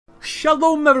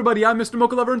Shalom everybody, I'm Mr.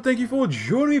 Mocha Lover and thank you for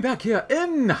joining me back here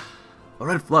in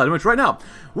Red Flood, in which right now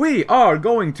we are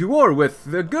going to war with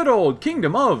the good old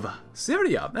kingdom of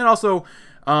Syria. And also,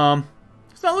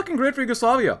 it's not looking great for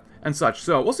Yugoslavia and such,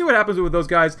 so we'll see what happens with those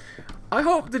guys. I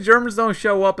hope the Germans don't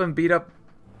show up and beat up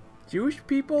Jewish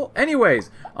people. Anyways,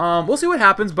 we'll see what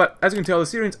happens, but as you can tell, the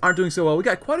Syrians aren't doing so well. We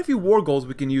got quite a few war goals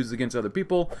we can use against other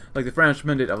people, like the French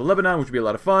mandate of Lebanon, which would be a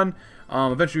lot of fun.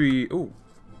 Eventually, ooh,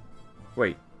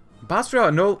 wait.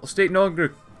 Basra, state no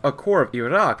longer a core of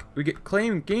Iraq. We get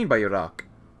claim gained by Iraq.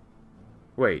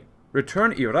 Wait,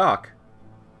 return Iraq.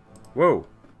 Whoa.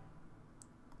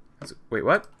 Wait,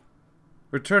 what?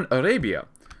 Return Arabia.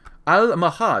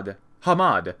 Al-Mahad,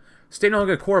 Hamad, state no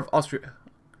longer a core of Austria.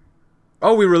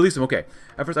 Oh, we released him. Okay.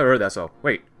 At first I heard that. So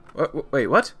wait, wait,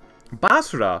 what?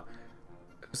 Basra,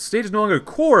 state is no longer a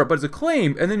core, but it's a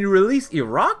claim, and then you release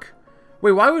Iraq.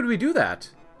 Wait, why would we do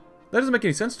that? That doesn't make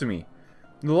any sense to me.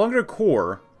 No longer a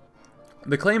core.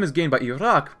 The claim is gained by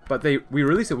Iraq, but we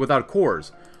release it without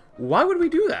cores. Why would we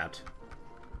do that?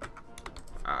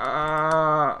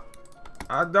 I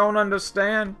don't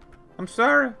understand. I'm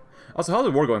sorry. Also, how's the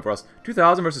war going for us?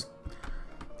 2,000 versus...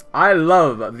 I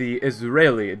love the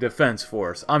Israeli Defense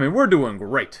Force. I mean, we're doing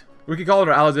great. We could call it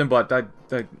our allies in, but I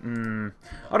don't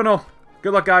know.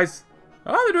 Good luck, guys.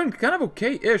 Oh, they're doing kind of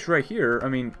okay-ish right here. I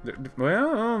mean,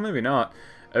 well, maybe not.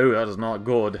 Oh, that is not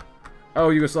good. Oh,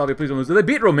 Yugoslavia, please don't lose. They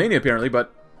beat Romania, apparently,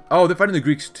 but... Oh, they're fighting the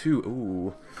Greeks, too.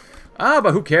 Ooh. Ah,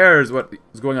 but who cares what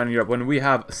is going on in Europe when we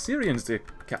have Syrians to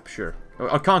capture.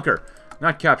 Conquer.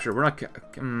 Not capture. We're not...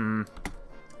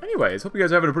 Anyways, hope you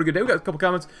guys are having a pretty good day. We got a couple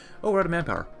comments. Oh, we're out of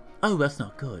manpower. Oh, that's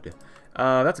not good.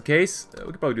 That's the case.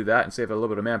 We could probably do that and save a little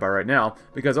bit of manpower right now.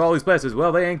 Because all these places,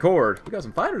 well, they ain't cored. We got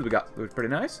some fighters we got. It was pretty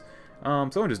nice.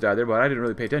 Someone just died there, but I didn't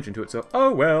really pay attention to it, so...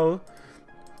 Oh, well...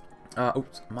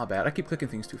 oops, my bad. I keep clicking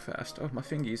things too fast. Oh, my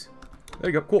fingies. There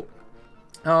you go. Cool.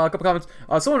 A couple comments.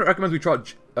 Someone recommends we try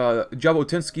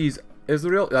Jabotinsky's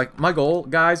Israel. Like, my goal,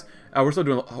 guys, we're still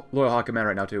doing Loyal Hawk Command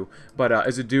right now, too, but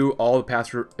is to do all the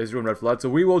past for Israel and Red Flood. So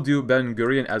we will do Ben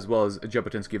Gurion as well as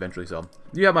Jabotinsky eventually. So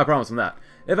you have my promise on that.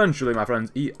 Eventually, my friends.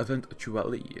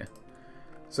 Eventually.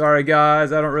 Sorry,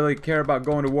 guys. I don't really care about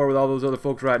going to war with all those other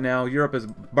folks right now. Europe is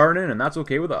burning, and that's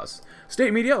okay with us.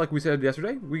 State media, like we said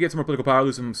yesterday, we get some more political power,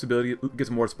 lose some stability, get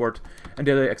some more support, and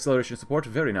daily acceleration support.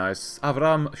 Very nice.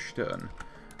 Avram Stern.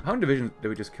 How many divisions did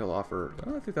we just kill off? For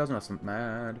 3,000. That's not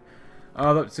mad.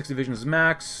 6 divisions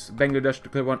max. Bangladesh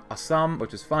declared one. Assam,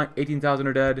 which is fine. 18,000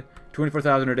 are dead.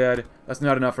 24,000 are dead. That's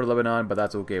not enough for Lebanon, but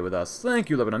that's okay with us. Thank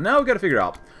you, Lebanon. Now we got to figure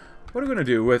out what are we going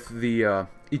to do with the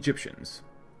Egyptians.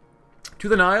 To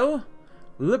the Nile,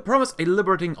 promise a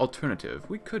liberating alternative.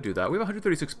 We could do that. We have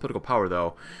 136 political power,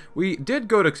 though. We did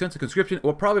go to extensive conscription.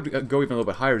 We'll probably go even a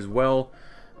little bit higher as well.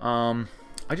 I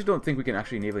just don't think we can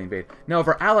actually navally invade. Now, if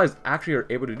our allies actually are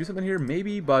able to do something here,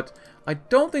 maybe, but I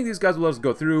don't think these guys will let us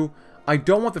go through. I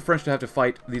don't want the French to have to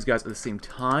fight these guys at the same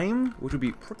time, which would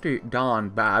be pretty darn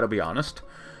bad, I'll be honest.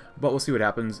 But we'll see what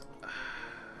happens.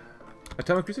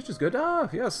 Atomic research is good. Ah,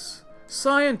 yes.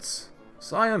 Science!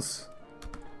 Science!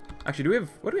 Actually,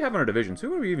 what do we have on our divisions?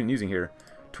 Who are we even using here?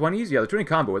 20s? Yeah, they're 20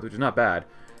 combo with, which is not bad.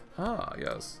 Ah,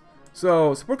 yes.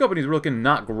 So, support companies are looking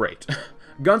not great.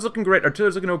 Guns looking great,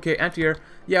 artillery's looking okay, anti-air.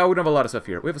 Yeah, we don't have a lot of stuff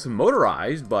here. We have some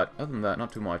motorized, but other than that,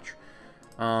 not too much.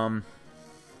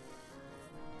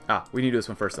 We need to do this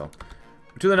one first, though.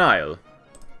 To the Nile.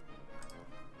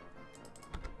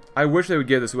 I wish they would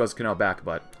give the Suez Canal back,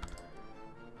 but...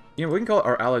 You know, we can call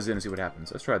our allies in and see what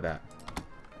happens. Let's try that.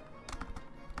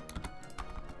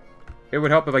 It would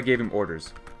help if I gave him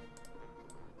orders.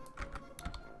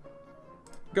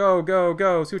 Go, go,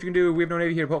 go. See what you can do. We have no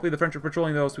navy here. Hopefully the French are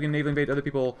patrolling those so we can navally invade other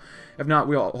people. If not,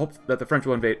 we all hope that the French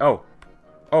will invade. Oh.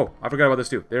 Oh, I forgot about this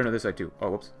too. They're on this side too. Oh,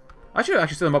 whoops. I should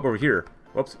actually set them up over here.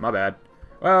 Whoops, my bad.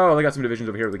 Well, they got some divisions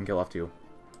over here we can kill off too.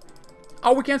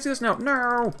 Oh, we can't see this now.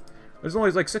 No! There's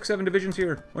only like 6, 7 divisions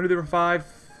here. 1, 2, 3, 4, 5.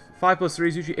 5 plus 3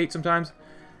 is usually 8 sometimes.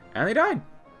 And they died.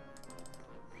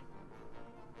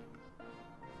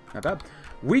 Not bad.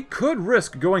 We could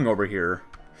risk going over here.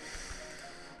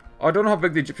 I don't know how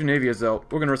big the Egyptian Navy is, though.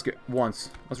 We're going to risk it once.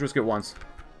 Let's risk it once.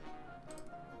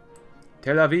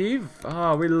 Tel Aviv?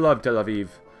 Ah, we love Tel Aviv.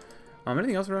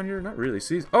 Anything else around here? Not really.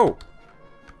 Seas. Oh!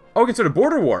 Oh, consider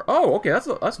border war. Oh, okay.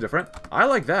 That's different. I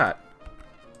like that.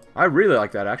 I really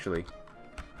like that, actually.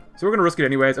 So we're going to risk it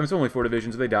anyways. I mean, it's only 4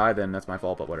 divisions. If they die, then that's my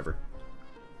fault, but whatever.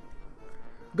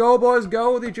 Go, boys,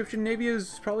 go! The Egyptian Navy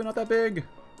is probably not that big.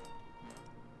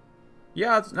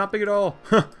 Yeah, it's not big at all.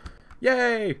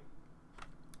 Yay!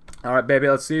 Alright, baby,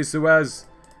 let's see Suez.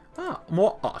 Ah,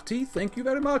 more arty, thank you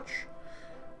very much.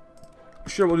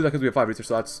 Sure, we'll do that because we have 5 research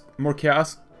slots. More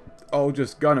chaos. Oh,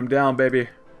 just gun him down, baby.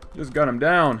 Just gun him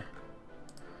down.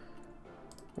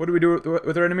 What do we do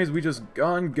with our enemies? We just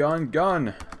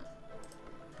gun.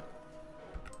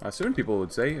 Certain people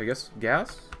would say, I guess,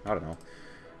 gas? I don't know.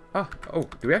 Oh,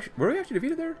 were we actually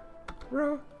defeated there?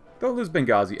 Bro, don't lose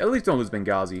Benghazi. At least don't lose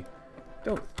Benghazi.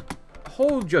 Don't.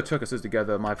 Hold your tuckuses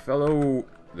together, my fellow,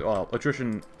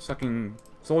 attrition-sucking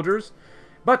soldiers.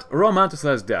 But Romantis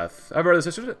has death. I've read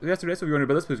this yesterday, so if you want to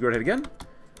read this, please go ahead again.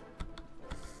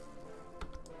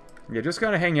 Yeah, just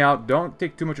kind of hang out. Don't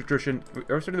take too much attrition.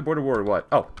 Are we starting the border war or what?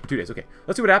 Oh, 2 days. Okay,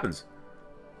 let's see what happens.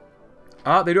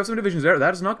 They do have some divisions there.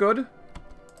 That is not good.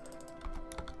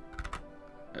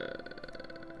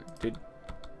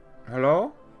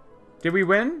 Hello? Did we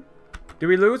win? Did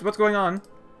we lose? What's going on?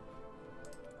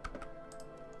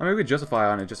 I mean, we could justify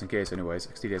on it just in case anyways.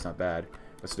 60 days not bad.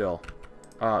 But still.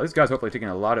 This guy's hopefully taking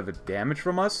a lot of damage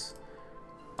from us.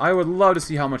 I would love to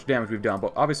see how much damage we've done,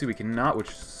 but obviously we cannot,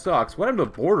 which sucks. What happened to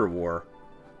the border war?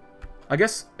 I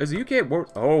guess, is the UK at war?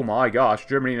 Oh my gosh,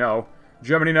 Germany no.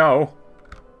 Germany no.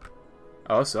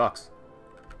 Oh, this sucks.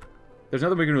 There's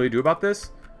nothing we can really do about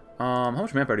this. How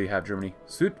much manpower do you have, Germany?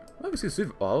 Let me see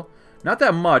Sud. Oh, not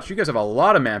that much. You guys have a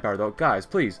lot of manpower, though. Guys,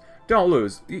 please, don't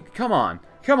lose. Come on.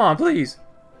 Come on, please.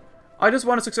 I just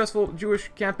want a successful Jewish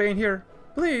campaign here.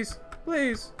 Please.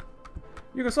 Please.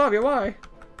 Yugoslavia, why?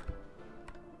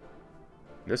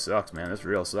 This sucks, man. This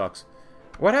real sucks.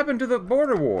 What happened to the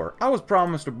border war? I was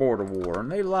promised a border war,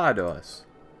 and they lied to us.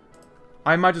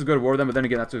 I might just go to war with them, but then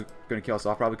again, that's going to kill us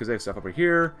off, probably, because they have stuff over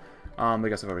here. They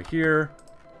got stuff over here.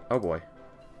 Oh, boy.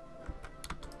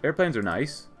 Airplanes are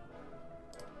nice.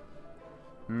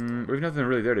 We have nothing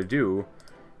really there to do.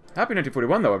 Happy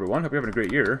 1941, though, everyone. Hope you're having a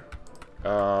great year.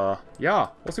 Yeah.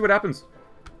 We'll see what happens.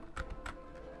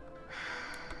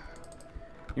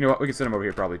 You know what? We can send them over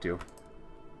here, probably, too.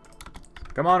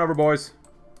 Come on over, boys.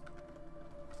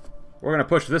 We're going to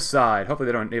push this side. Hopefully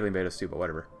they don't naval invade us, too, but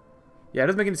whatever. Yeah, it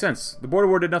doesn't make any sense. The border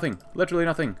war did nothing. Literally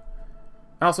nothing.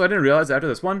 Also, I didn't realize after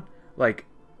this one, like,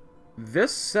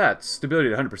 this sets stability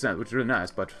to 100%, which is really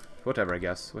nice, but whatever, I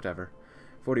guess. Whatever.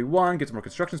 41, get some more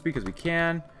construction speed because we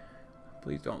can.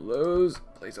 Please don't lose.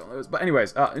 Please don't lose. But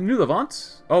anyways, New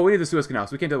Levant. Oh, we need the Suez Canal,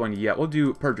 so we can't do that one yet. We'll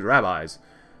do Purge the Rabbis.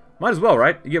 Might as well,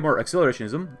 right? You get more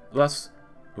accelerationism, less...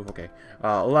 Ooh, okay.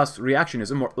 Less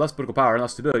reactionism, less political power, and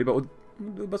less stability, but we'll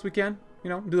do the best we can. You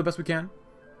know, do the best we can.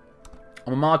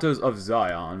 Amatos of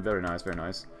Zion. Very nice, very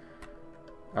nice.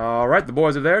 Alright, the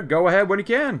boys are there. Go ahead when you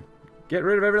can. Get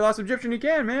rid of every last Egyptian you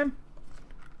can, man.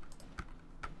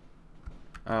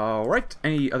 Alright,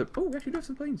 any other... Oh, we actually do have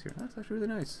some planes here. That's actually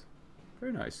really nice.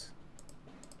 Very nice.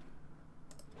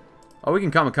 Oh, we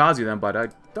can kamikaze them, but I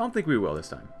don't think we will this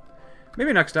time.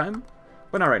 Maybe next time,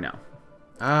 but not right now.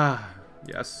 Ah,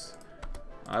 yes.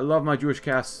 I love my Jewish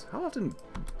casts. How often...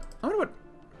 I wonder what...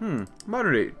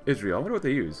 Modern day Israel. I wonder what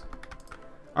they use.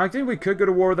 I think we could go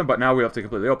to war with them, but now we have to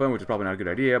completely open, which is probably not a good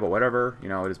idea, but whatever. You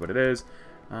know, it is what it is.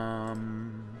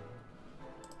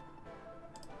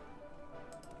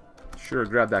 Sure,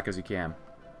 grab that because you can.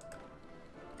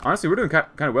 Honestly, we're doing kind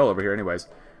of well over here anyways.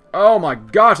 Oh my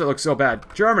gosh, that looks so bad.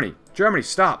 Germany! Germany,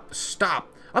 stop! Stop!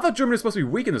 I thought Germany was supposed to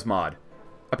be weak in this mod.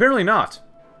 Apparently not.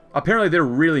 Apparently they're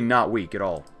really not weak at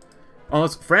all.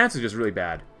 Unless France is just really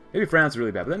bad. Maybe France is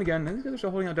really bad. But then again, these guys are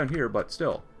still holding out down here, but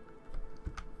still.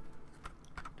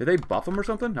 Did they buff them or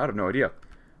something? I have no idea.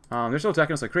 They're still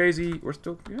attacking us like crazy. We're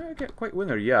still... Yeah, I can't quite win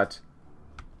there yet.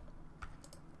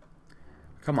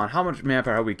 Come on, how much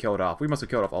manpower have we killed off? We must have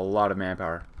killed off a lot of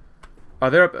manpower.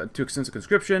 They're up to extensive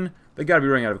conscription. They gotta be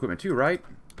running out of equipment too, right?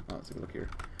 Oh, let's take a look here.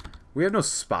 We have no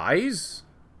spies?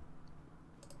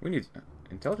 We need...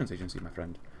 Intelligence agency, my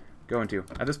friend. Going to.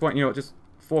 At this point, you know, just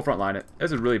full front line it.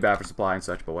 This is really bad for supply and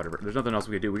such, but whatever. There's nothing else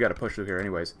we can do. We gotta push through here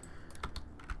anyways.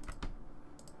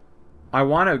 I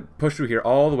want to push through here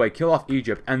all the way, kill off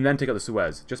Egypt, and then take out the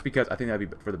Suez. Just because I think that'd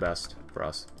be for the best for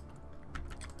us.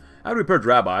 How do we purge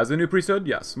rabbis? The new priesthood?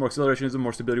 Yes. More accelerationism,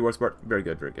 more stability, war support. Very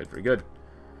good, very good, very good.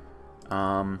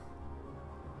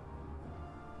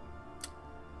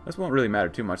 This won't really matter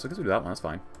too much, so I guess we'll do that one. That's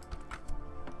fine.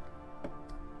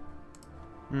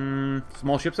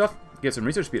 Small ship stuff? Get some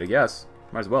research speed, I guess.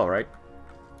 Might as well, right?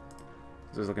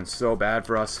 This is looking so bad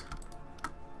for us.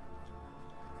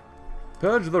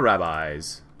 Purge the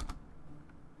rabbis.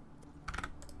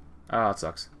 Ah, that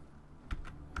sucks.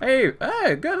 Hey,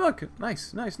 good look.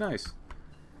 Nice, nice, nice.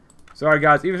 Sorry,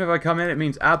 guys. Even if I come in, it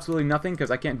means absolutely nothing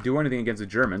because I can't do anything against the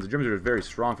Germans. The Germans are very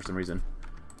strong for some reason.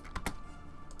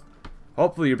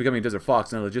 Hopefully, you're becoming a Desert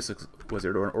Fox and a logistics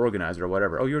wizard or an organizer or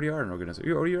whatever. Oh, you already are an organizer.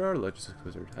 You already are a logistics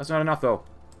wizard. That's not enough, though.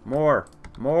 More.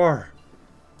 More.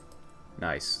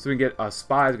 Nice. So we can get a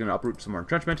spy is going to uproot some more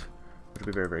entrenchment. which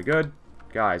would be very, very good.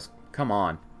 Guys, come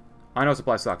on. I know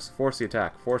supply sucks. Force the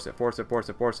attack. Force it, force it, force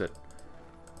it, force it.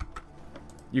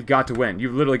 You've got to win.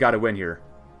 You've literally got to win here.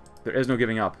 There is no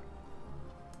giving up.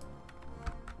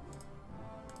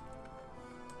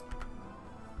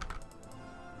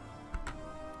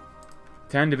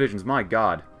 Ten divisions. My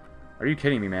God. Are you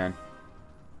kidding me, man?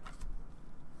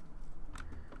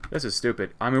 This is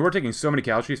stupid. I mean, we're taking so many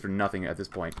casualties for nothing at this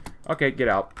point. Okay, get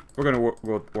out. We're going to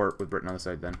work with Britain on the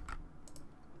side then.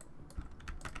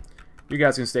 You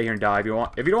guys can stay here and die if you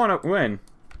want. If you don't want to win,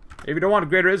 if you don't want a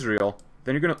greater Israel,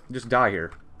 then you're going to just die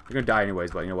here. You're going to die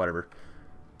anyways, but you know, whatever.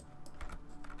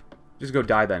 Just go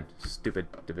die then. Stupid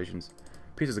divisions.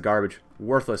 Pieces of garbage.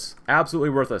 Worthless. Absolutely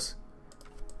worthless.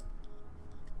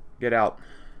 Get out.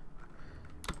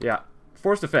 Yeah.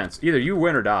 Forced defense. Either you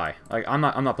win or die. Like, I'm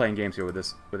not playing games here with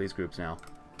these groups now.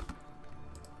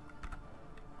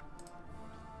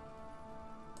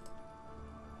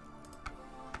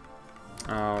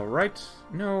 Alright.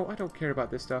 No, I don't care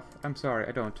about this stuff. I'm sorry,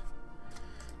 I don't.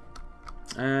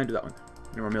 And do that one.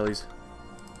 No more millies.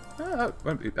 That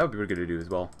would be pretty good to do as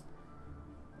well.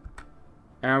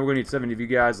 And we're going to need 70 of you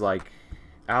guys, like,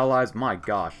 allies. My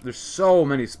gosh, there's so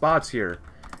many spots here.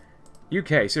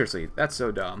 UK, seriously, that's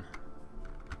so dumb.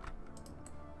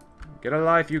 Get a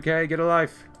life, UK, get a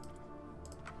life.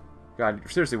 God,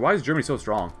 seriously, why is Germany so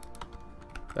strong?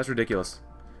 That's ridiculous.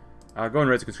 Go and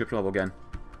raise the conscription level again.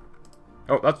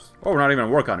 Oh, that's... Oh, we're not even going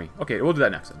to work on me. Okay, we'll do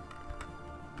that next then.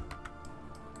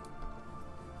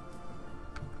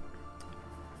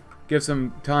 Give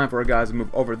some time for our guys to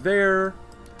move over there.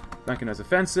 Mechanized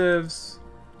offensives.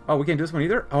 Oh, we can't do this one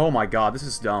either? Oh my god, this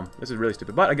is dumb. This is really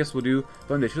stupid. But I guess we'll do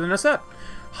foundation of the Knesset.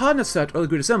 Ha-Knesset, or the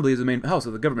Great Assembly, is the main house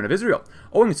of the government of Israel.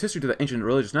 Owing its history to the ancient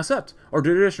religious Knesset, or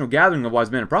traditional gathering of wise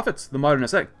men and prophets, the modern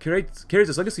Knesset carries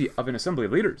its legacy of an assembly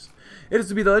of leaders. It is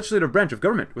to be the legislative branch of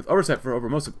government, with oversight for over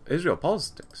most of Israel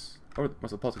politics. Over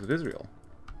most of the politics of Israel.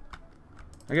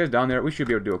 I guess down there, we should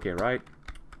be able to do okay, right?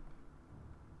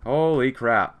 Holy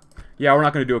crap. Yeah, we're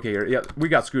not going to do okay here. Yeah, we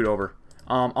got screwed over.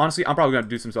 Honestly, I'm probably going to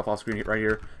do some stuff off screen right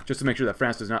here, just to make sure that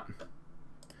France does not...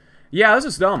 Yeah, this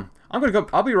is dumb.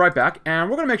 I'll be right back, and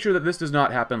we're going to make sure that this does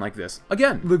not happen like this.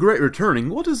 Again, the Great Returning.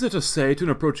 What is it to say to an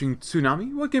approaching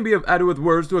tsunami? What can be added with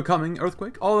words to a coming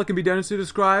earthquake? All that can be done is to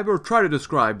describe, or try to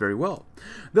describe very well.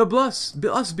 The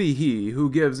blessed be he who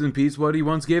gives in peace what he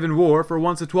once gave in war, for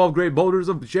once the 12 great boulders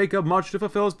of Jacob marched to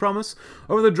fulfill his promise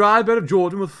over the dry bed of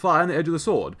Jordan with fire on the edge of the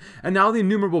sword, and now the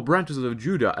innumerable branches of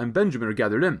Judah and Benjamin are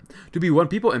gathered in, to be one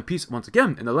people and peace once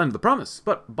again in the land of the promise.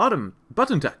 But button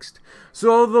text.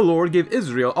 So the Lord gave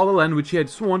Israel all the land which he had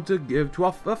sworn to give to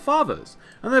our fathers,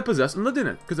 and they possessed and lived in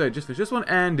it, because I just finished this one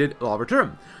and did law of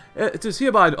return. It says,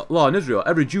 hereby law in Israel,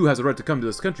 every Jew has a right to come to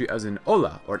this country as an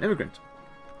Ola, or an immigrant.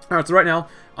 Alright, so right now,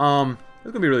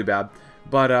 it's gonna be really bad,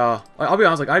 but I'll be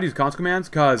honest, like, I use cons commands,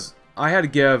 because I had to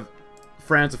give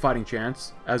France a fighting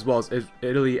chance, as well as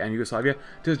Italy and Yugoslavia,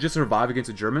 to just survive against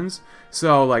the Germans.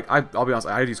 So, like, I'll be honest,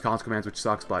 I had to use cons commands, which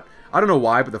sucks, but I don't know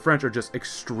why, but the French are just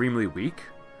extremely weak.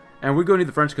 And we're going to need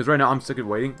the French, because right now I'm sick of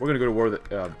waiting. We're going to go to war with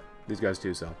these guys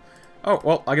too, so. Oh,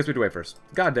 well, I guess we have to wait first.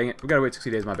 God dang it. We got to wait 60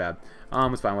 days, my bad.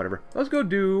 It's fine, whatever. Let's go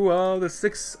do the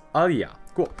 6 Aliyah.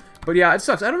 Cool. But yeah, it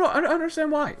sucks. I don't know. I don't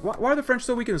understand why. Why are the French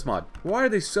so weak in this mod? Why are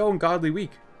they so ungodly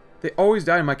weak? They always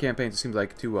die in my campaigns, it seems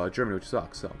like, to Germany, which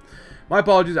sucks, so. My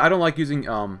apologies. I don't like using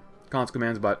cons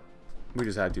commands, but we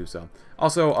just had to, so.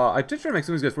 Also, I did try to make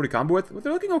some of these guys 40 combo with, but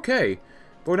they're looking okay.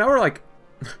 But now we're like,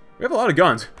 we have a lot of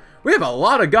guns. We have a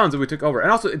lot of guns that we took over.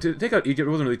 And also, to take out Egypt, it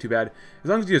wasn't really too bad.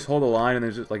 As long as you just hold the line and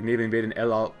there's just, like, Navy invaded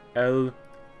El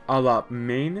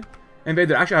Alamein.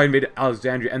 Invaded, actually, I invaded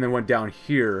Alexandria and then went down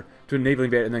here to a naval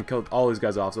invade and then killed all these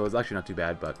guys off. So it was actually not too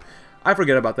bad, but I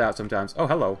forget about that sometimes. Oh,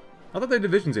 hello. I thought they had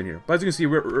divisions in here. But as you can see,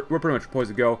 we're pretty much poised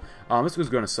to go. This was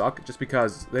going to suck just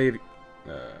because they...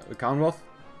 the Commonwealth?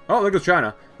 Oh, there goes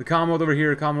China. The Commonwealth over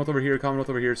here, Commonwealth over here, Commonwealth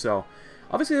over here. So,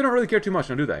 obviously, they don't really care too much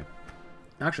now, do they?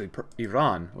 Actually,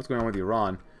 Iran. What's going on with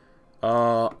Iran?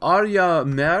 Arya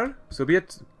Mer,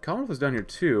 Soviet. Commonwealth is down here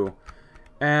too.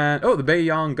 And, oh, the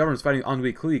Beiyang government's fighting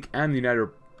Anhui Clique and the United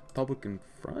Republican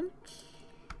Front?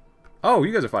 Oh,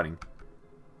 you guys are fighting.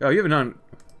 Oh, you haven't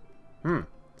done...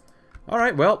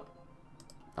 Alright, well.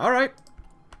 Alright.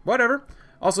 Whatever.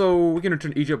 Also, we can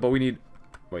return to Egypt, but we need...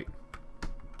 Wait.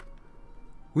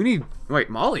 We need... Wait,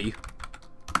 Mali?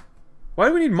 Why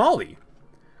do we need Mali?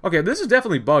 Okay, this is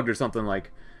definitely bugged or something, like...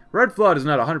 Red Flood is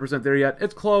not 100% there yet.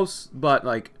 It's close, but,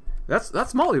 like...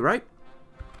 That's Mali, right?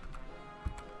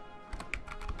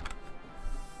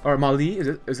 Or Mali? Is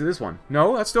it this one?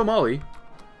 No, that's still Mali.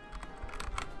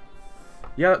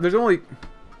 Yeah, there's only...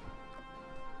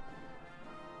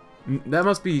 That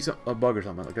must be a bug or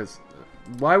something, because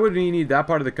why would we need that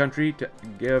part of the country to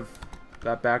give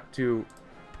that back to...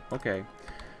 Okay.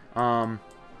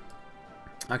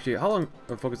 Actually, how long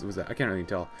of focus was that? I can't really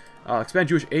tell. Expand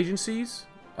Jewish agencies?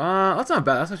 That's not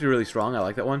bad. That's actually really strong. I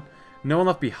like that one. No one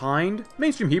left behind.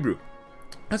 Mainstream Hebrew.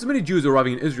 As many Jews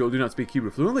arriving in Israel do not speak Hebrew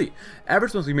fluently,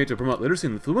 efforts must be made to promote literacy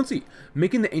and fluency,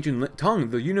 making the ancient tongue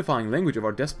the unifying language of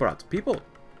our desperate people.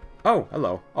 Oh,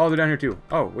 hello. Oh, they're down here too.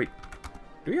 Oh, wait.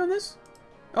 Do we own this?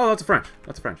 Oh, that's a French.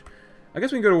 That's a French. I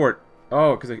guess we can go to war.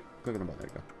 Oh, because I click on the button. There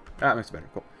you go. That makes it better.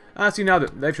 Cool. See, now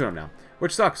they've shown up now.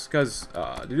 Which sucks, because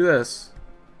to do this,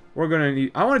 we're going to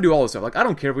need... I want to do all this stuff. Like, I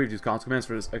don't care if we use console commands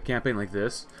for a campaign like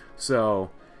this.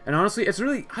 So... And honestly, it's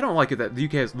really... I don't like it that the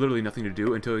UK has literally nothing to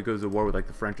do until it goes to war with, like,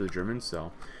 the French or the Germans,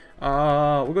 so...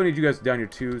 we're going to need you guys down here,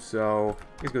 too, so...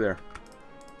 Let's go there.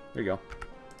 There you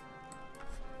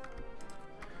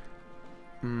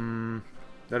go.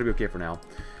 That'll be okay for now.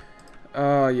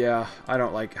 Yeah. I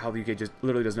don't like how the UK just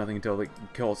literally does nothing until they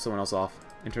kill someone else off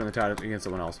and turn the tide against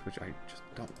someone else, which I just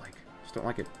don't like. Just don't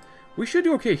like it. We should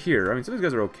do okay here. I mean, some of these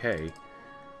guys are okay.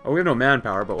 Oh, we have no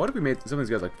manpower, but what if we made some of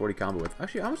these guys like 40 combo with?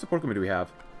 Actually, how much support equipment do we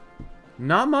have?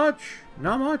 Not much.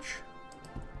 Not much.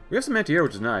 We have some anti-air,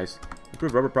 which is nice.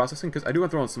 Improve rubber processing, because I do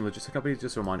want to throw on some logistic companies,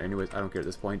 just so I'm on anyways. I don't care at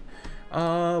this point.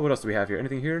 What else do we have here?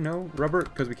 Anything here? No? Rubber?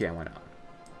 Because we can. Why not?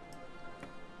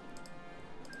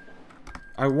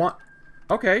 I want...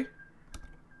 Okay.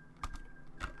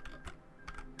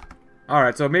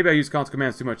 Alright, so maybe I use console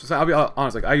commands too much. So I'll be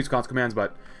honest, like, I use console commands,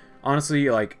 but honestly,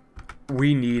 like,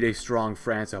 we need a strong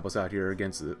France to help us out here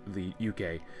against the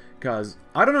UK. Because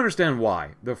I don't understand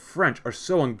why the French are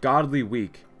so ungodly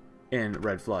weak in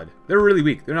Red Flood. They're really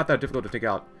weak. They're not that difficult to take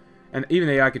out. And even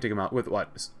AI can take them out with,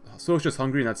 what? Socialist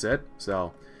Hungary, and that's it.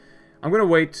 So, I'm going to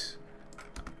wait.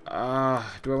 Do I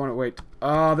want to wait?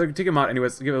 They're going to take them out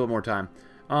anyways. Give it a little more time.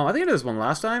 I think I did this one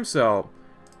last time, so...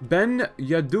 Ben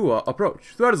Yadua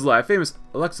approach. Throughout his life, famous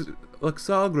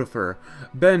lexicographer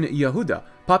Ben Yehuda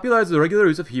popularized the regular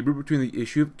use of Hebrew between the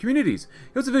issue of communities.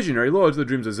 He was a visionary loyal to the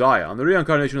dreams of Zion. The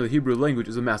reincarnation of the Hebrew language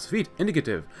is a massive feat,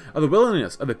 indicative of the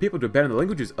willingness of the people to abandon the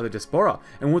languages of the diaspora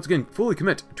and once again fully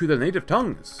commit to their native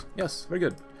tongues. Yes, very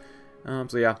good.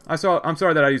 So yeah, I'm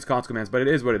sorry that I use console commands, but it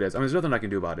is what it is. I mean, there's nothing I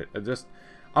can do about it.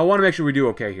 I want to make sure we do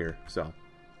okay here. So,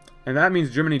 and that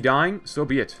means Germany dying. So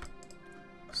be it.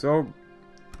 So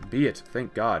be it.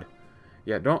 Thank God.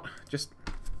 Yeah, don't just...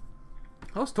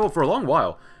 I was told for a long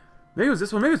while. Maybe it was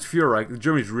this one. Maybe it's Führerreich.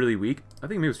 Germany's really weak. I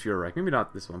think maybe it's Führerreich. Maybe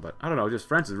not this one, but I don't know. Just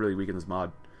France is really weak in this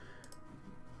mod.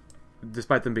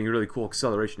 Despite them being really cool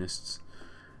accelerationists.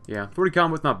 Yeah, 40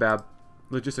 combat, not bad.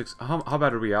 Logistics. How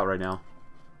bad are we out right now?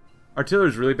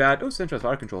 Artillery's really bad. Oh, centralized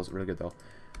fire control is really good, though.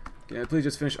 Can I please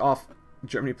just finish off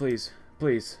Germany, please?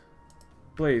 Please.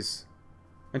 Please.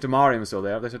 And Tamarium is still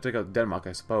there. They should take out Denmark,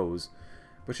 I suppose.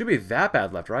 But it should be that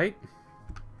bad left, right?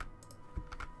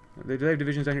 Do they have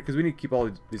divisions down here? Because we need to keep all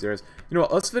these areas. You know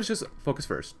what? Let's finish this focus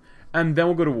first. And then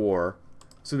we'll go to war.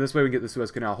 So this way we can get the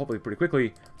Suez Canal hopefully pretty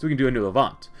quickly. So we can do a new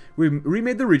Levant. We've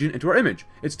remade the region into our image.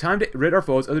 It's time to rid our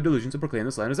foes of their delusions and proclaim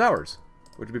this land as ours.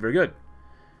 Which would be very good.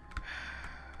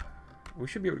 We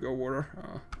should be able to go war.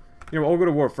 You know what? We'll go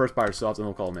to war first by ourselves and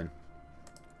we'll call them in.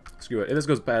 Screw it. If this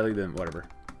goes badly, then whatever.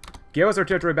 Give us our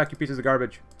territory back, you pieces of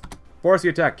garbage. Force the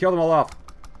attack. Kill them all off.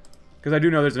 Because I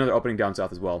do know there's another opening down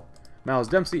south as well. Miles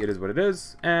Dempsey, it is what it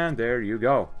is. And there you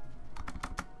go.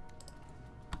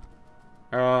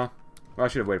 Well, I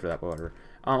should have waited for that, but whatever.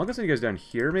 I'm going to send you guys down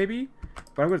here, maybe.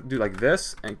 But I'm going to do like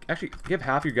this. And actually, give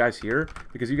half you guys here.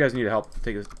 Because you guys need to help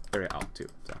take this area out, too.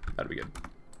 So, that'll be good.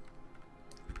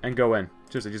 And go in.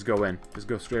 Seriously, just go in. Just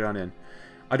go straight on in.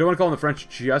 I don't want to call in the French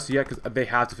just yet. Because they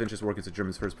have to finish this work against the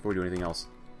Germans first before we do anything else.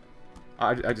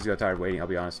 I just got tired of waiting, I'll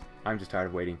be honest. I'm just tired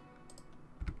of waiting.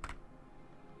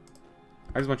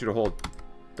 I just want you to hold.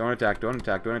 Don't attack, don't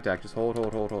attack, don't attack. Just hold,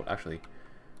 hold, hold, hold. Actually.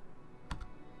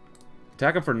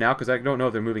 Attack them for now, because I don't know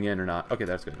if they're moving in or not. Okay,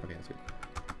 that's good. Okay, that's good.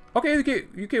 Okay,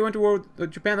 UK went to war with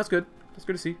Japan. That's good. That's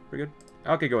good to see. Very good.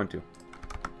 Okay, go into.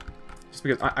 Just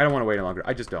because I don't want to wait any longer.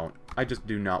 I just don't. I just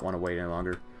do not want to wait any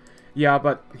longer. Yeah,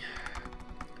 but...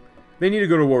 They need to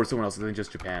go to war with someone else other than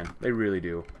just Japan. They really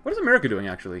do. What is America doing,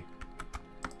 actually?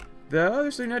 The other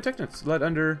United Technics, led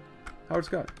under Howard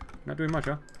Scott. Not doing much,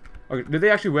 huh? Okay, did they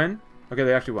actually win? Okay,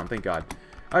 they actually won, thank God.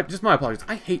 Just my apologies.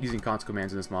 I hate using console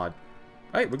commands in this mod.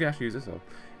 Hey, we can actually use this, though.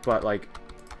 But, like,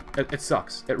 it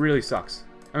sucks. It really sucks.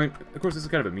 I mean, of course, this is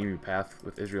kind of a meme path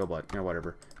with Israel, but, you know,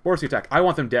 whatever. Force the attack. I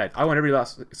want them dead. I want every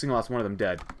single last one of them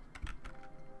dead.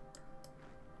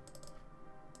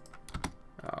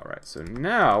 Alright, so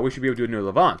now we should be able to do a new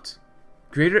Levant.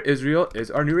 Greater Israel is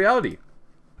our new reality.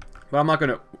 But I'm not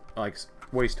going to, like,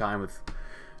 waste time with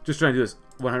just trying to do this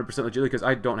 100% legitimately because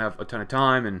I don't have a ton of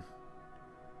time, and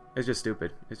it's just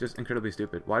stupid. It's just incredibly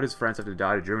stupid. Why does France have to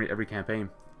die to Germany every campaign?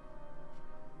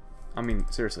 I mean,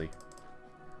 seriously.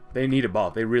 They need a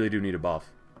buff. They really do need a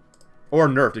buff. Or a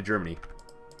nerf to Germany.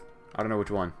 I don't know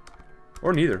which one.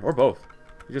 Or neither. Or both.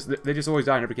 They just always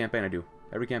die in every campaign I do.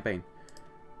 Every campaign.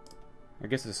 I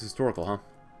guess it's historical, huh?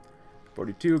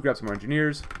 42. Grab some more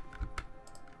engineers.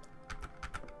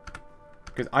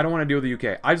 Because I don't want to deal with the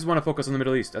UK. I just want to focus on the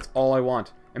Middle East. That's all I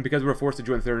want. And because we're forced to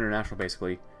join the Third International,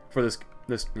 basically, for this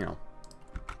you know,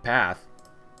 path.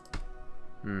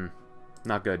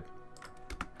 Not good.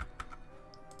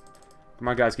 Come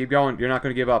on, guys, keep going. You're not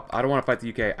going to give up. I don't want to fight the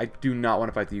UK. I do not want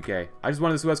to fight the UK. I just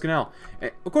wanted the Suez Canal.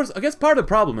 And of course, I guess part of the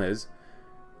problem is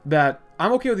that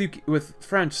I'm okay with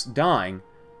French dying,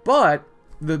 but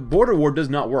the border war does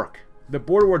not work. The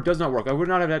border war does not work. I would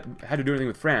not have had to do anything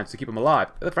with France to keep them alive.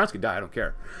 If France could die, I don't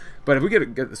care. But if we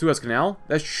get the Suez Canal,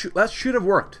 that should have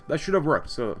worked. That should have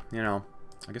worked. So, you know,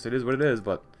 I guess it is what it is,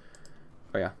 but...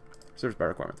 Oh, yeah. Service by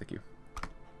requirement, thank you.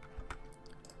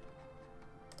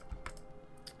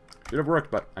 Should have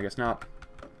worked, but I guess not.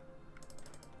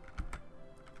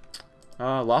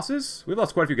 Losses? We've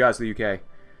lost quite a few guys to the UK.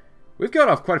 We've got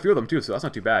off quite a few of them, too, so that's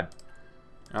not too bad.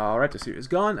 Alright, the Syria is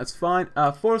gone. That's fine.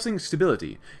 Forcing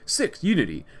stability. 6.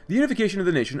 Unity. The unification of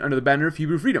the nation under the banner of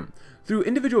Hebrew freedom. Through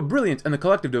individual brilliance and the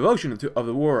collective devotion of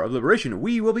the war of liberation,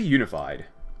 we will be unified.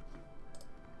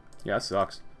 Yeah, that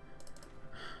sucks.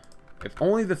 If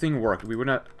only the thing worked, we would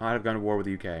not have gone to war with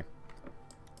the UK.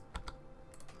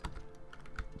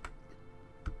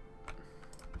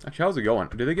 Actually, how's it going?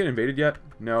 Did they get invaded yet?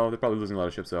 No, they're probably losing a lot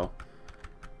of ships, though.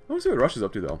 I want to see what Russia's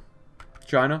up to, though.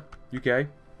 China, UK,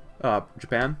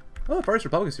 Japan. Oh, the Far East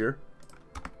Republic is here.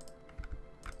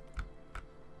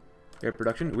 Air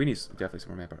production. We need definitely some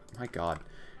more manpower. My God.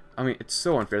 I mean, it's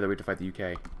so unfair that we have to fight the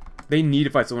UK. They need to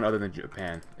fight someone other than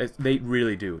Japan. They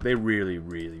really do. They really,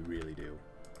 really, really do.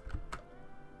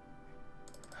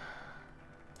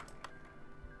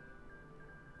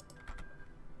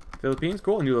 Philippines,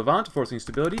 cool. New Levant, forcing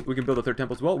stability. We can build a third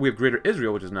temple as well. We have Greater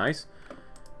Israel, which is nice.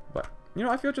 But, you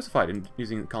know, I feel justified in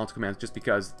using Collins commands just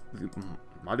because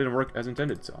mine didn't work as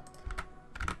intended, so.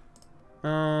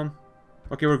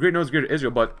 Okay, we're Greater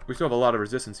Israel, but we still have a lot of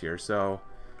resistance here, so.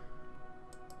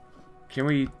 Can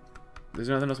we... There's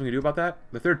nothing else we can do about that?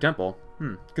 The third temple.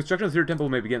 Construction of the third temple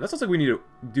may begin. That sounds like we need to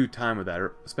do time with that,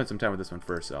 or spend some time with this one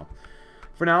first, so.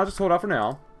 For now, just hold off for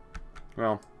now.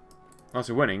 Well, unless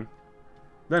we're winning.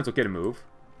 Then it's okay to move.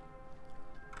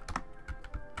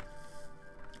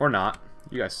 Or not.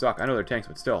 You guys suck. I know they're tanks,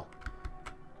 but still.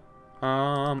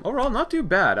 Overall, not too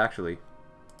bad, actually.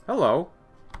 Hello.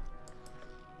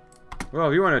 Well,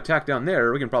 if you want to attack down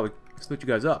there, we can probably split you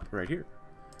guys up right here.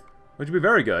 Which would be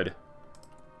very good.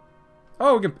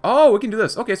 Oh, we can do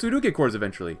this. Okay, so we do get cores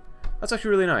eventually. That's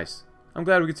actually really nice. I'm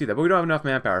glad we can see that, but we don't have enough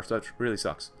manpower, so that really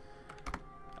sucks.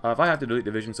 If I have to delete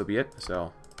division, so be it.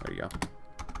 So, there you go.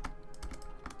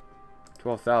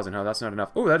 12,000. Oh, that's not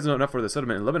enough. Oh, that is not enough for the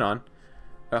settlement in Lebanon.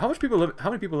 How many people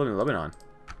live in Lebanon?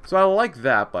 So I like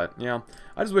that, but you know,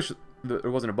 I just wish there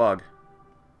wasn't a bug.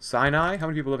 Sinai? How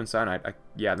many people live in Sinai?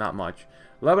 Yeah, not much.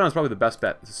 Lebanon's probably the best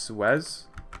bet. The Suez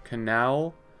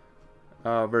Canal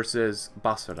versus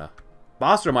Basra.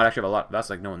 Basra might actually have a lot.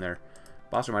 That's like no one there.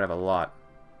 Basra might have a lot.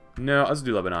 No, let's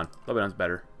do Lebanon. Lebanon's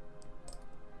better.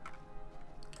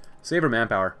 Save our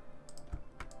manpower.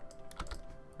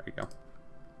 There you go.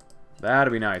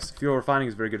 That'll be nice. Fuel refining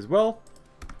is very good as well.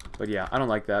 But yeah, I don't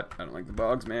like that. I don't like the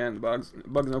bugs, man. The bugs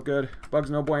no good.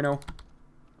 Bugs no bueno.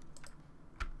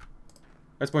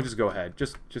 At this point, just go ahead.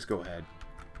 Just go ahead.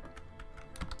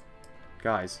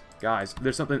 Guys,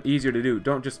 there's something easier to do.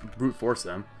 Don't just brute force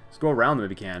them. Just go around them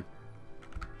if you can.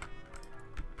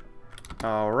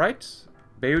 Alright.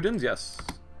 Bayudins, yes.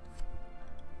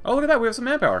 Oh, look at that. We have some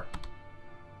manpower.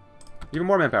 Even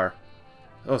more manpower.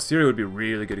 Oh, Syria would be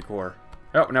really good at core.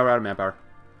 Oh, now we're out of manpower.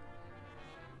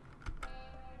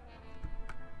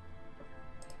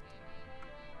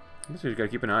 I guess we just gotta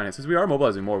keep an eye on it, since we are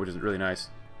mobilizing more, which is really nice.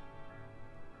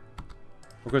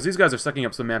 Of course, these guys are sucking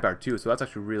up some manpower too, so that's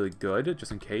actually really good,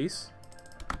 just in case.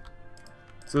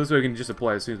 So this way we can just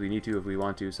deploy as soon as we need to, if we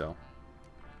want to, so.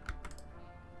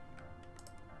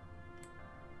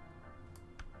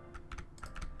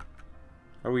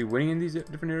 Are we winning in these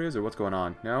different areas, or what's going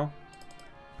on? No?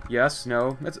 Yes,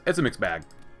 no. It's a mixed bag.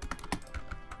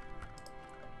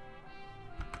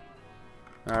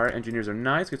 Alright, engineers are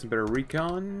nice. Get some better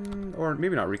recon. Or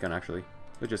maybe not recon, actually.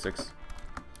 Logistics.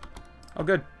 Oh,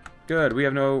 good. Good. We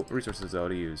have no resources, though,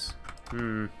 to use.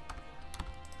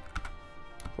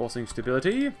 Forcing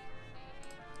stability.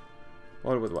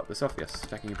 What with what? The stuff? Yes.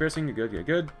 Attacking and piercing. Good, good,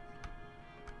 good.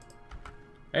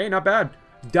 Hey, not bad.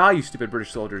 Die, you stupid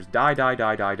British soldiers. Die, die,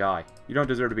 die, die, die. You don't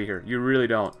deserve to be here. You really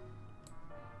don't.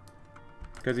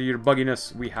 Because of your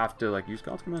bugginess, we have to, like, use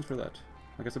God's commands for that.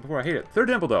 Like I said before, I hate it. Third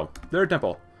temple, though. Third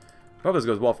temple. Hope this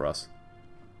goes well for us.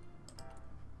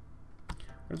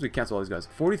 What if we cancel all these guys?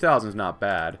 40,000 is not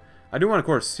bad. I do want to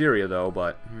core Syria, though,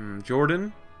 but...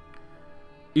 Jordan?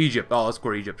 Egypt. Oh, let's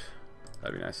core Egypt.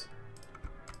 That'd be nice.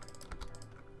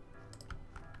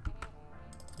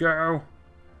 Go!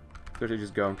 Seriously,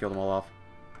 just go and kill them all off.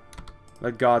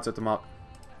 Let God set them up.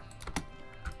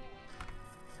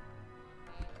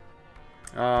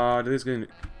 Do these get...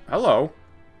 Hello?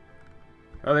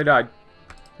 Oh, they died.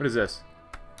 What is this?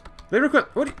 They request...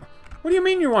 What do you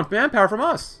mean you want manpower from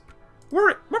us?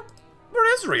 We're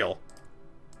Israel.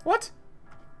 What?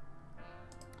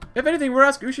 If anything,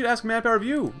 we should ask manpower of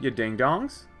you, you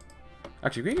ding-dongs.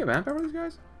 Actually, can we get manpower with these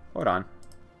guys? Hold on.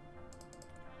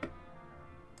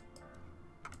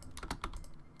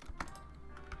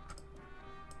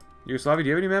 Yugoslavia, do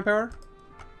you have any manpower?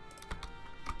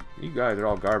 You guys are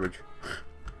all garbage.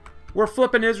 We're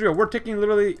flipping Israel. We're taking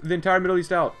literally the entire Middle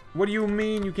East out. What do you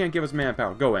mean you can't give us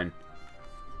manpower? Go in.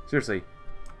 Seriously.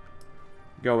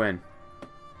 Go in.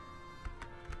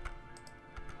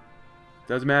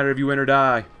 Doesn't matter if you win or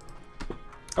die.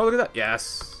 Oh, look at that.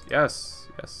 Yes. Yes.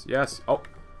 Yes. Yes. Oh.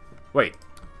 Wait.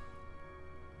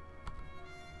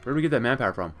 Where did we get that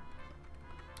manpower from?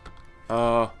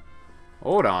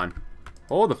 Hold on.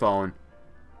 Hold the phone.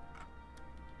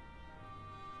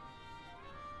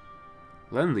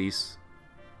 Lend-Lease.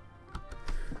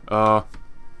 It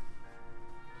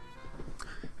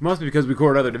must be because we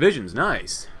cored other divisions.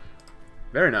 Nice.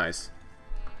 Very nice.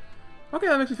 Okay,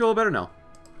 that makes me feel a little better now.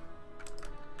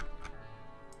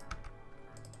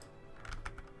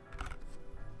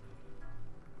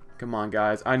 Come on,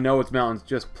 guys. I know it's mountains.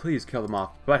 Just please kill them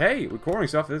off. But hey, we're coring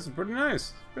stuff. This is pretty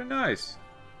nice. Pretty nice.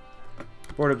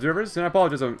 Board observers, and I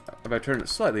apologize if I turned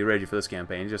slightly ragey for this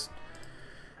campaign. Just...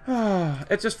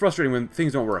 it's just frustrating when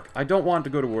things don't work. I don't want to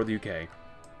go to war with the UK.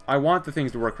 I want the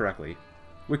things to work correctly.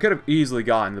 We could have easily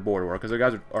gotten the border war, because the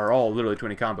guys are all literally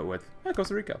 20 combat with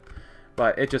Costa Rica.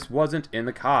 But it just wasn't in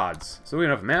the cards. So we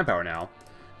have enough manpower now.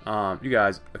 You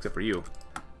guys, except for you.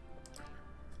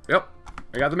 Yep,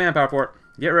 I got the manpower for it.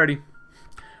 Get ready.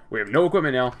 We have no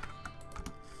equipment now.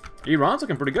 Iran's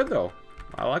looking pretty good, though.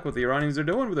 I like what the Iranians are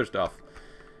doing with their stuff.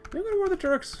 Maybe we're going to war with the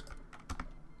Turks.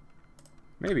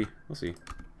 Maybe. We'll see.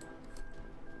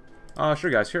 Sure,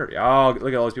 guys. Sure. Oh,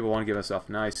 look at all these people want to give us stuff.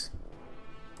 Nice.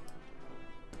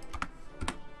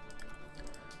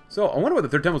 So, I wonder what the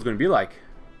third temple is going to be like.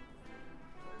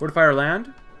 Fortify our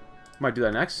land. Might do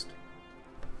that next.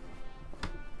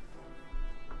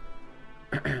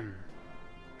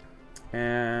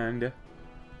 And...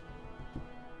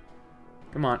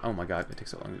 come on. Oh my god, it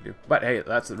takes so long to do. But hey,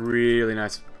 that's really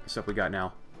nice stuff we got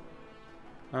now.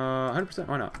 100%,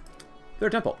 why not?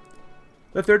 Third temple.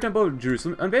 The third temple of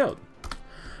Jerusalem unveiled.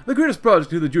 The greatest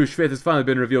project of the Jewish faith has finally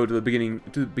been revealed to begin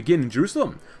in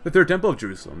Jerusalem. The third temple of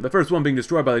Jerusalem, the first one being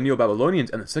destroyed by the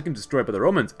Neo-Babylonians and the second destroyed by the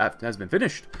Romans, has been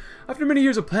finished. After many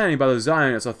years of planning by the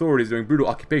Zionist authorities during brutal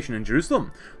occupation in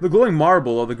Jerusalem, the glowing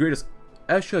marble of the greatest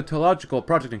eschatological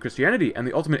project in Christianity and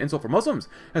the ultimate insult for Muslims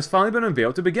has finally been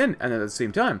unveiled to begin, and at the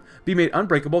same time, be made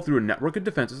unbreakable through a network of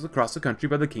defenses across the country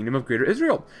by the Kingdom of Greater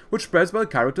Israel, which spreads by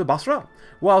Cairo to Basra.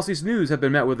 Whilst these news have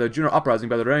been met with a general uprising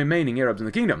by the remaining Arabs in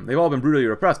the kingdom, they've all been brutally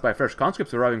repressed by fresh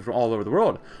conscripts arriving from all over the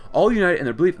world, all united in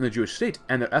their belief in the Jewish state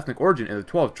and their ethnic origin in the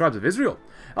 12 tribes of Israel.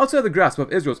 Outside the grasp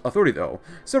of Israel's authority, though,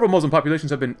 several Muslim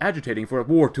populations have been agitating for a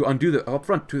war to undo the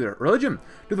affront to their religion,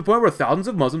 to the point where thousands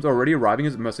of Muslims are already arriving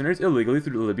as mercenaries illegally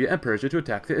through Libya and Persia to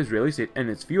attack the Israeli state and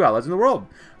its few allies in the world,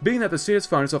 being that the state has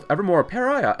found itself ever more a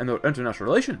pariah in the international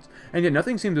relations, and yet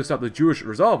nothing seems to stop the Jewish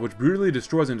resolve, which brutally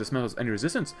destroys and dismantles any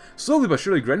resistance, slowly but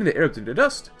surely grinding the Arabs into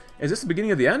dust. Is this the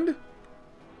beginning of the end?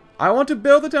 I want to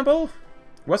build the temple!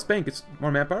 West Bank, it's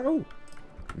more manpower. Oh,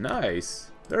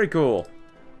 nice. Very cool.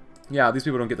 Yeah, these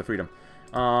people don't get the freedom.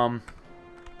 I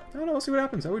don't know, let's see what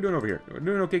happens. How are we doing over here? We're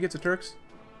doing okay against the Turks?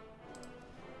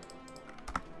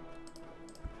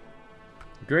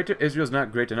 Greater Israel's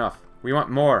not great enough. We want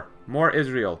more. More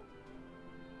Israel.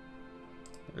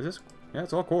 Is this? Yeah,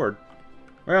 it's all cored.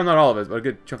 Well, not all of it, but a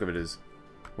good chunk of it is.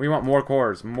 We want more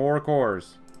cores. More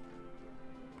cores.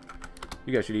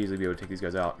 You guys should easily be able to take these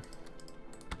guys out.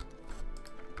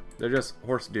 They're just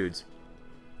horse dudes.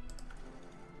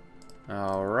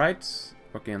 Alright.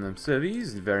 Okay, on them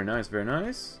cities. Very nice, very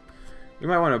nice. We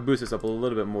might want to boost this up a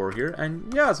little bit more here.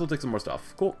 And yeah, so we'll take some more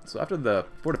stuff. Cool. So after the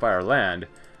fortify our land,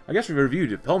 I guess we review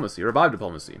diplomacy, revive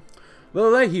diplomacy. The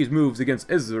Leahy's moves against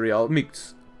Israel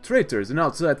makes traitors and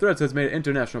outside threats has made an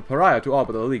international pariah to all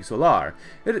but the Ligue Solar.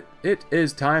 It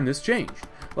is time this changed.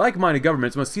 Like-minded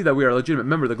governments must see that we are a legitimate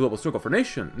member of the global struggle for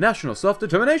national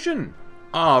self-determination.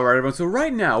 Alright everyone, so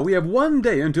right now we have 1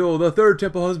 day until the third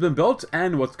temple has been built,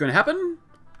 and what's going to happen?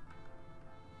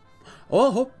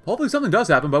 Well, hopefully something does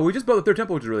happen, but we just built the third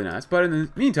temple, which is really nice. But in the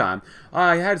meantime,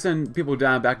 I had to send people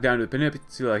back down to the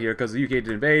peninsula here because the UK did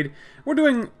invade. We're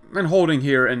doing and holding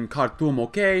here in Khartoum,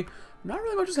 okay. Not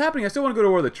really much is happening. I still want to go to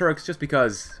war with the Turks just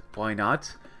because, why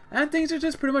not? And things are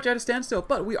just pretty much at a standstill.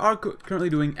 But we are currently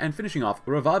doing and finishing off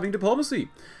reviving diplomacy.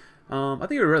 I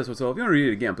think I read this one, so if you want to read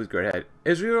it again, please go ahead.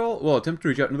 Israel will attempt to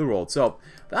reach out into the world. So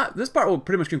this part will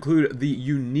pretty much conclude the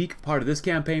unique part of this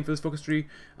campaign for this focus tree.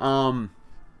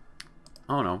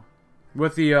 I don't know,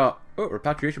 with the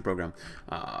repatriation program.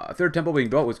 Third temple being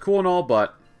built was cool and all,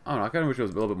 but I don't know, I kind of wish it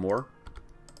was a little bit more.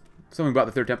 Something about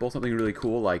the third temple, something really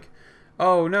cool, like,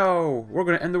 oh no, we're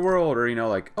going to end the world, or, you know,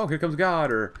 like, oh, here comes God,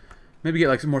 or maybe get,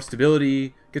 like, some more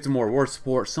stability, get some more war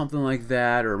support, something like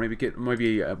that, or maybe get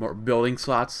more building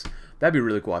slots. That'd be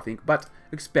really cool, I think. But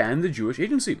expand the Jewish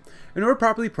agency. In order to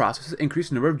properly process the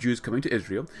increased number of Jews coming to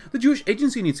Israel, the Jewish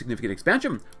agency needs significant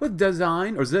expansion, with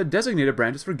designated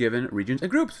branches for given regions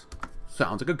and groups.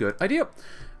 Sounds like a good idea.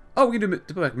 Oh, we can do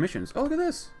diplomatic missions. Oh, look at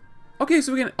this. Okay,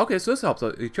 so so this helps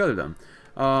each other then.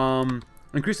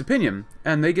 Increased opinion,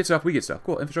 and they get stuff, we get stuff.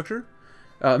 Cool. Infrastructure.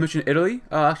 Mission Italy.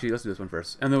 Actually, let's do this one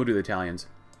first, and then we'll do the Italians.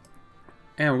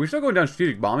 And we're still going down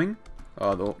strategic bombing.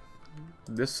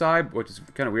 This side, which is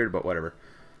kind of weird, but whatever.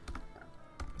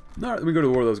 Alright, let me go to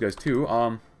the war with those guys too.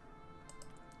 Is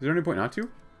there any point not to?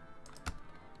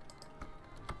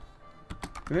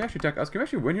 Can they actually attack us? Can we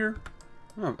actually win here?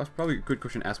 Oh, that's probably a good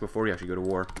question to ask before we actually go to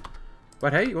war.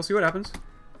 But hey, we'll see what happens.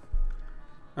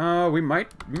 We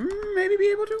might maybe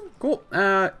be able to. Cool.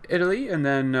 Italy, and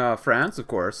then France, of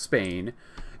course, Spain,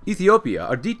 Ethiopia,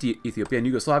 Arditi, Ethiopia, and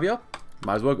Yugoslavia.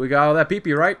 Might as well, we got all that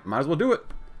PP, right? Might as well do it.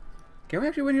 Can we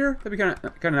actually win here? That'd be kind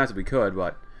of nice if we could,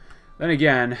 but then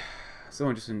again,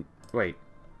 someone just wait.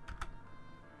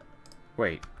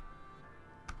 What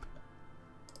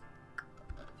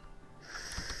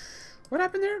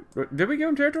happened there? Did we give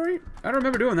him territory? I don't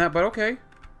remember doing that, but okay.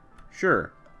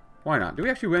 Sure. Why not? Did we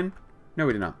actually win? No,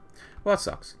 we did not. Well, that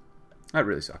sucks. That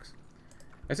really sucks.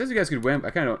 It says you guys could win, but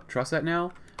I kind of don't trust that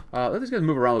now. Let these guys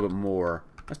move around a little bit more.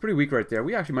 That's pretty weak right there.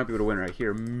 We actually might be able to win right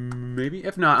here. Maybe.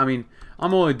 If not, I mean,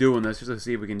 I'm only doing this just to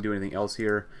see if we can do anything else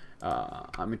here.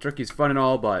 I mean, Turkey's fun and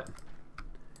all, but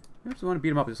I just want to beat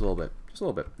them up just a little bit. Just a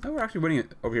little bit. Now we're actually winning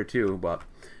it over here too, but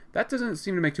that doesn't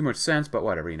seem to make too much sense, but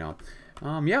whatever, you know.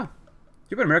 Yeah.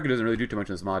 Japan America doesn't really do too much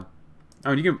in this mod.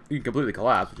 I mean, you can completely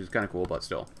collapse, which is kind of cool, but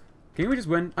still. Can we just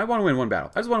win? I want to win one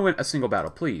battle. I just want to win a single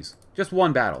battle, please. Just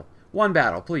one battle. One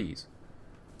battle, please.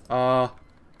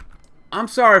 I'm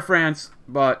sorry, France,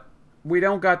 but we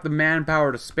don't got the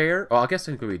manpower to spare. Well, I guess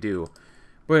technically we do.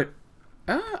 But,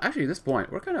 actually, at this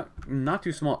point, we're kind of not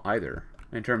too small either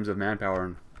in terms of manpower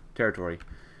and territory.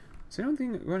 So I don't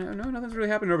think, no, nothing's really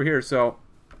happening over here, so,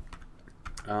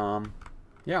 yeah.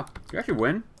 Can we actually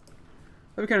win?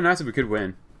 That'd be kind of nice if we could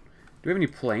win. Do we have any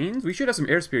planes? We should have some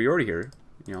air superiority here,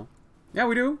 you know. Yeah,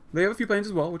 we do. They have a few planes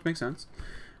as well, which makes sense.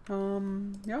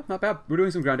 Yeah, not bad. We're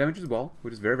doing some ground damage as well,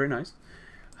 which is very, very nice.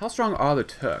 How strong are the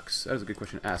Turks? That is a good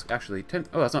question to ask. Actually, 10.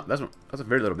 Oh, that's a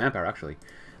very little manpower. Actually,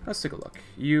 let's take a look.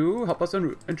 You help us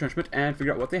on entrenchment and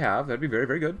figure out what they have. That'd be very,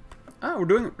 very good. Ah, we're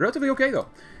doing relatively okay though,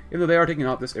 even though they are taking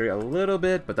out this area a little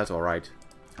bit, but that's all right.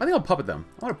 I think I'll puppet them.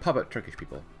 I want to puppet Turkish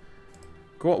people.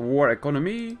 Go at war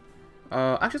economy.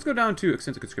 Actually, let's go down to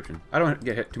extensive conscription. I don't want to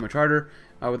get hit too much harder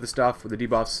with the stuff, with the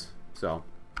debuffs. So,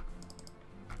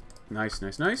 nice,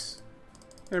 nice, nice.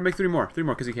 Better make three more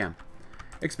because you can.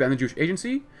 Expand the Jewish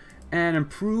agency and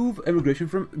improve immigration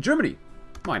from Germany.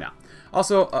 Why not?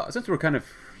 Also, since we're kind of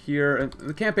here, and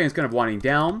the campaign is kind of winding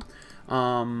down,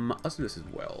 let's do this as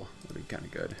well. That'd be kind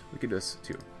of good. We could do this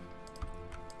too.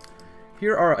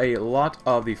 Here are a lot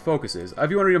of the focuses. If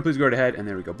you want to read them, please go right ahead, and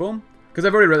there we go. Boom. Because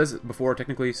I've already read this before,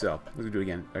 technically, so let's do it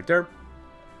again. Right there.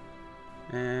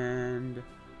 And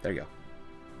there you go.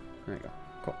 There you go.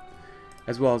 Cool.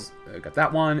 As well as, got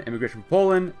that one. Immigration from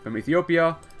Poland, from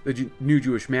Ethiopia. The new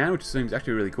Jewish man, which seems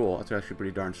actually really cool. That's actually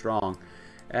pretty darn strong.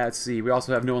 Let's see. We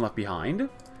also have No One Left Behind.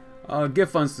 Give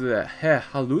funds to the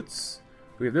Haluts.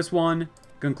 We have this one.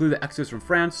 Conclude the exodus from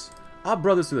France. Our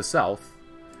brothers to the south.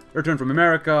 Return from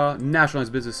America.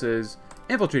 Nationalize businesses.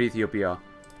 Infiltrate Ethiopia.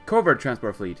 Covert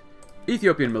transport fleet.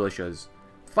 Ethiopian militias.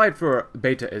 Fight for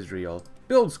Beta Israel.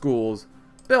 Build schools.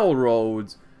 Build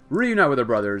roads. reunite with our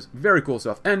brothers. Very cool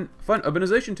stuff. And fun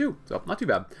urbanization, too. So, not too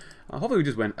bad. Hopefully we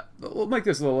just win. We'll make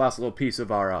this last little piece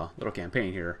of our little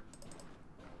campaign here.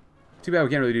 Too bad we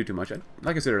can't really do too much,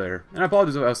 like I said earlier. And I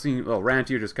apologize if I was seeing a little rant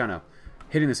here, just kind of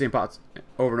hitting the same pots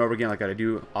over and over again like I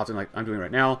do often, like I'm doing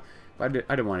right now. But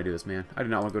I didn't want to do this, man. I did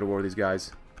not want to go to war with these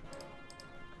guys.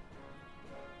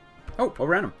 Oh,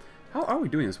 overran them. How are we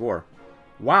doing this war?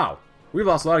 Wow. We've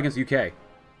lost a lot against the UK.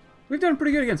 We've done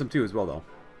pretty good against them, too, as well,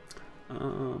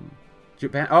 though.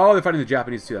 Japan. Oh, they're fighting the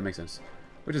Japanese, too. That makes sense.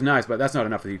 Which is nice, but that's not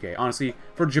enough for the UK. Honestly,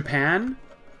 for Japan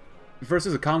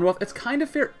versus the Commonwealth, it's kind of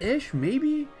fair-ish,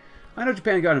 maybe? I know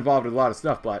Japan got involved with a lot of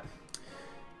stuff, but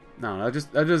no,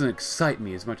 that doesn't excite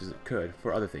me as much as it could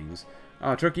for other things.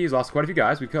 Turkey has lost quite a few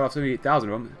guys. We cut off 78,000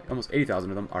 of them, almost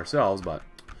 80,000 of them ourselves, but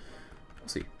we'll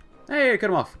see. Hey, cut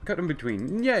them off. Cut them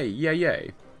between. Yay, yay,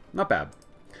 yay. Not bad.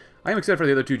 I am excited for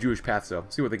the other two Jewish paths, though.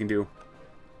 See what they can do.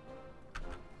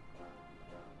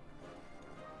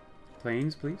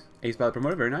 Planes, please. Ace pilot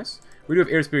promoted, very nice. We do have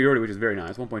air superiority, which is very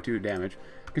nice. 1.2 damage.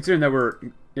 Considering that we're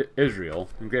Israel,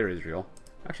 in Greater Israel.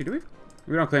 Actually, do we?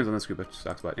 We don't have claims on this group, which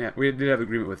sucks, but yeah, we did have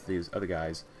agreement with these other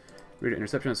guys. Radar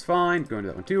interception is fine. Go into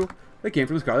that one too. They came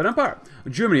from the Scarlet Empire.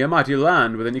 Germany, a mighty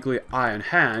land with an equally iron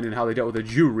hand in how they dealt with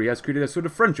the Jewry, has created a sort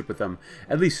of friendship with them,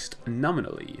 at least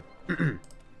nominally.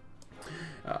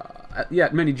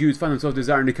 Yet many Jews find themselves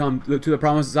desiring to come to the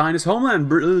promised Zionist homeland,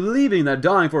 believing that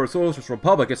dying for a socialist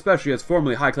republic, especially as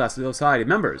formerly high-class society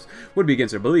members, would be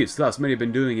against their beliefs. Thus, many have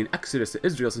been doing an exodus to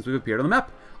Israel since we've appeared on the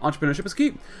map. Entrepreneurship is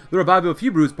key. The revival of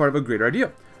Hebrew is part of a greater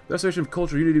idea. The restoration of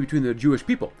cultural unity between the Jewish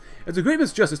people. It's a great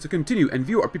misjustice to continue and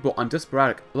view our people on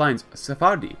desperate lines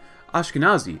Sephardi,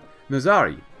 Ashkenazi,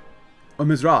 Mizrahi.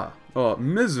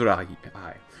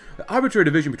 The arbitrary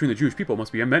division between the Jewish people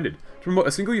must be amended to promote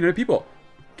a single united people,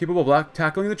 capable of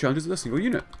tackling the challenges of a single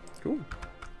unit. Cool.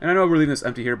 And I know we're leaving this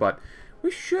empty here, but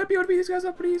we should be able to beat these guys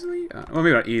up pretty easily. Well,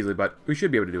 maybe not easily, but we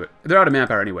should be able to do it. They're out of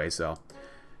manpower anyway, so.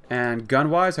 And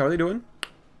gun-wise, how are they doing?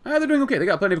 They're doing okay. They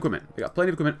got plenty of equipment. They got plenty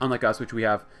of equipment, unlike us, which we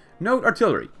have no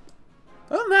artillery.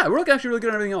 Other than that, we're actually really good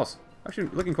on everything else. Actually,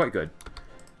 looking quite good.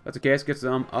 That's okay. Let's get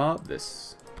some of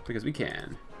this, because we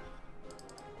can.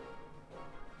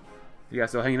 You guys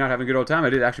still hanging out, having a good old time?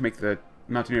 I did actually make the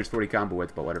Mountaineers 40 combo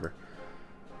with, but whatever.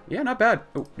 Yeah, not bad.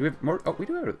 Oh, do we have more? Oh, we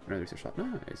do have another research shop.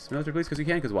 Nice. Military police, because we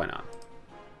can, because why not?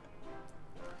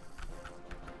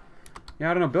 Yeah,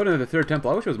 I don't know. Building the third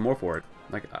temple, I wish there was more for it.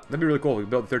 Like, that'd be really cool. We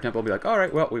build the third temple and be like,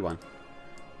 alright, well, we won.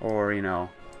 Or, you know,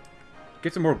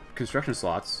 get some more construction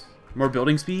slots. More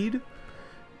building speed.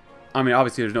 I mean,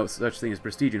 obviously there's no such thing as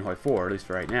prestige in Hoi 4, at least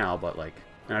for right now, but like,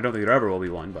 and I don't think there ever will be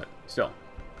one, but still.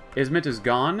 Izmit is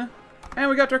gone. And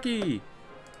we got Turkey!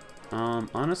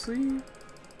 Honestly,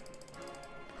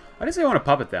 I didn't say I want to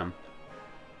puppet them.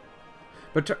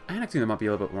 But annexing them might be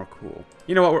a little bit more cool.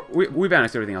 You know what, we've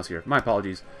annexed everything else here. My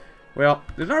apologies. Well,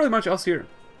 there's not really much else here.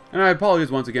 And I apologize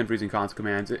once again for using console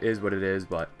commands. It is what it is,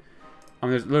 but I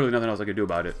mean, there's literally nothing else I could do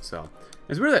about it. So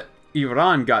it's weird that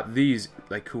Iran got these,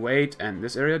 like Kuwait and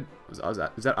this area. Is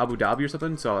that Abu Dhabi or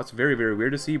something? So that's very, very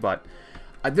weird to see, but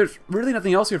there's really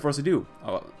nothing else here for us to do.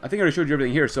 I think I already showed you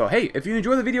everything here. So hey, if you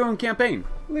enjoy the video and campaign,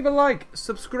 leave a like,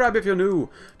 subscribe if you're new,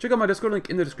 check out my Discord link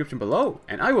in the description below,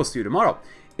 and I will see you tomorrow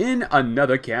in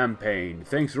another campaign.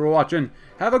 Thanks for watching.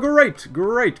 Have a great,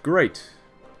 great, great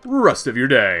rest of your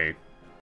day.